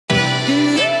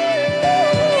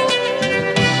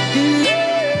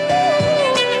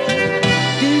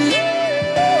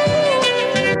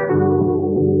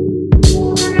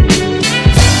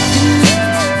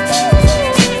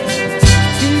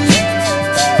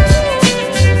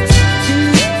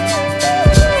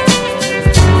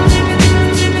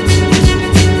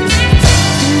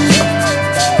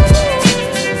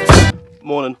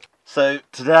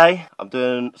today I'm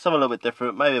doing something a little bit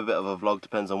different, maybe a bit of a vlog,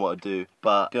 depends on what I do,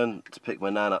 but going to pick my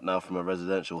nan up now from a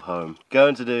residential home.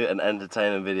 Going to do an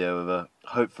entertaining video with her,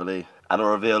 hopefully, and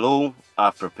I'll reveal all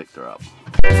after I picked her up.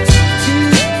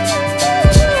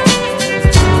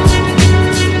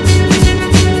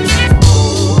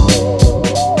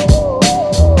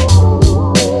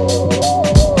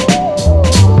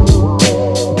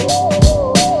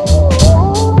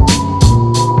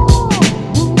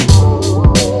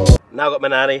 Now I've got my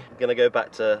nanny, I'm gonna go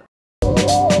back to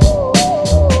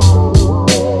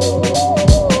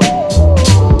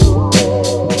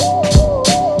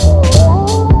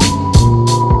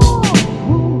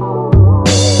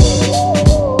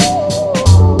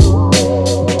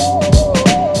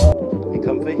You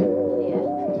comfy? Yeah.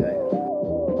 Okay.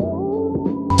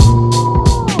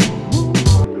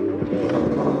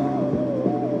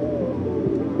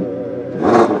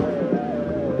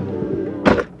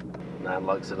 Nan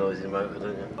likes a noisy motor,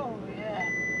 don't you? Oh, yeah.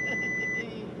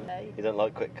 You don't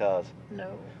like quick cars?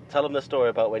 No. Tell them the story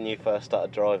about when you first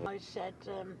started driving. I said,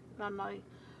 when I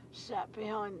sat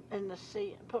behind in the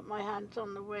seat and put my hands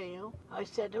on the wheel, I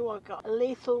said, oh, I've got a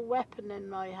lethal weapon in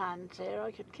my hands here.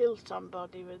 I could kill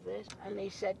somebody with this. And he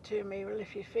said to me, well,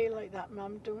 if you feel like that,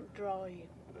 Mum, don't drive.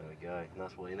 There we go. And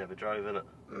that's why you never drove, innit?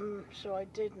 So I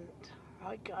didn't.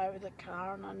 I got out of the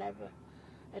car and I never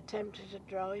attempted to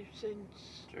drive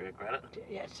since. Do you regret it?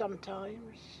 Yeah,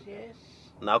 sometimes, yes.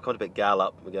 Now come a bit gal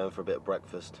up, we're going for a bit of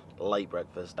breakfast, late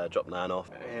breakfast, drop Nan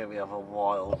off. Here we have a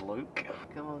wild Luke.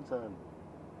 Come on, son.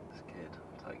 This kid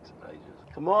takes ages.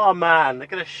 Come on, man, they're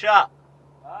gonna shut.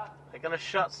 Huh? They're gonna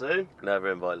shut soon. Never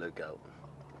invite Luke out.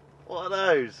 What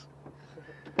are those?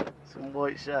 Some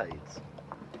white shades.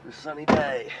 It's a sunny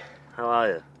day. How are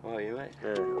you? How are you, mate?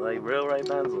 Yeah, are they real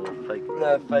Ray-Bans or fake?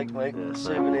 No, fake, mate. Yeah,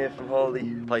 souvenir from Harley.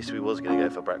 The place we was going to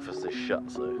go for breakfast is shut,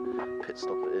 so pit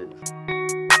stop it is.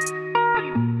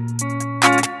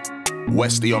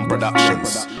 Westy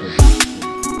Productions.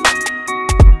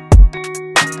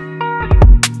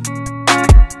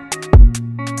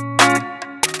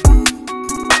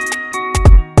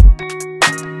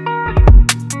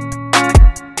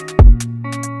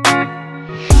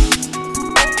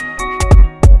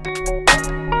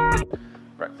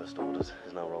 Breakfast orders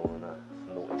is now rolling a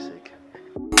naughty sig.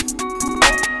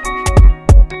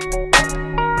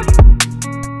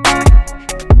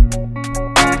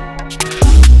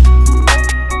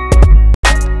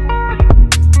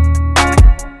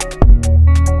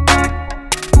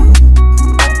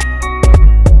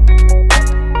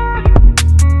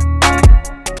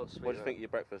 What do you think of your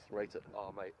breakfast? Rate it.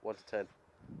 Oh, mate. 1 to 10.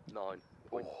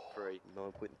 9.3.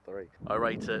 9.3. I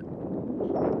rate it.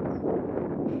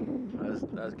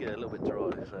 That was getting a little bit dry,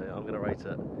 so I'm going to rate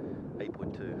it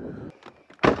 8.2.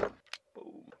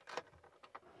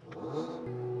 Boom.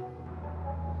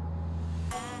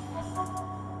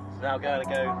 So now I'm going to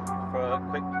go for a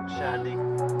quick shandy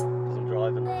because I'm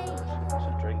driving. So I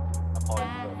should drink a pint.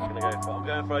 So I'm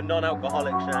going for a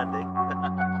non-alcoholic shandy.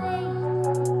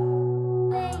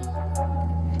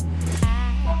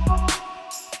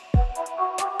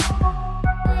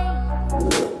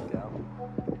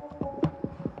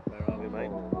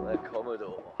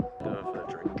 Commodore. Going for a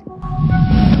drink.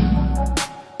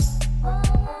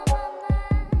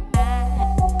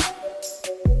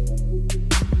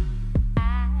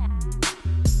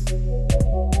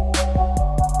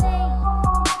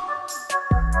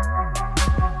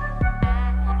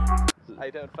 How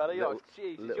you doing, fella?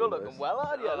 Jesus, you're looking well,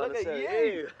 aren't you? Oh, look at so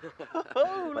you.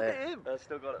 Oh, look at him. I've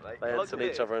still got it, mate. They They haven't seen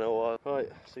each other in a while. Right,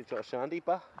 so you got a shandy,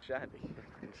 ba? Shandy.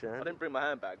 I Shandy. didn't bring my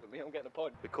handbag with me. I'm getting a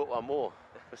pod. We caught one more,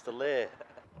 Mr. Lear.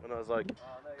 And I was like,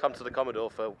 come to the Commodore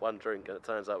for one drink, and it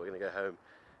turns out we're going to go home,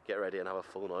 get ready, and have a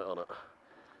full night on it.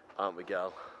 Aren't we,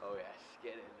 gal? Oh, yes.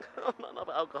 Get in. Not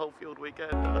another alcohol-fueled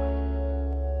weekend.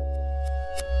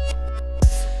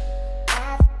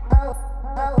 Oh,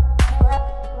 oh.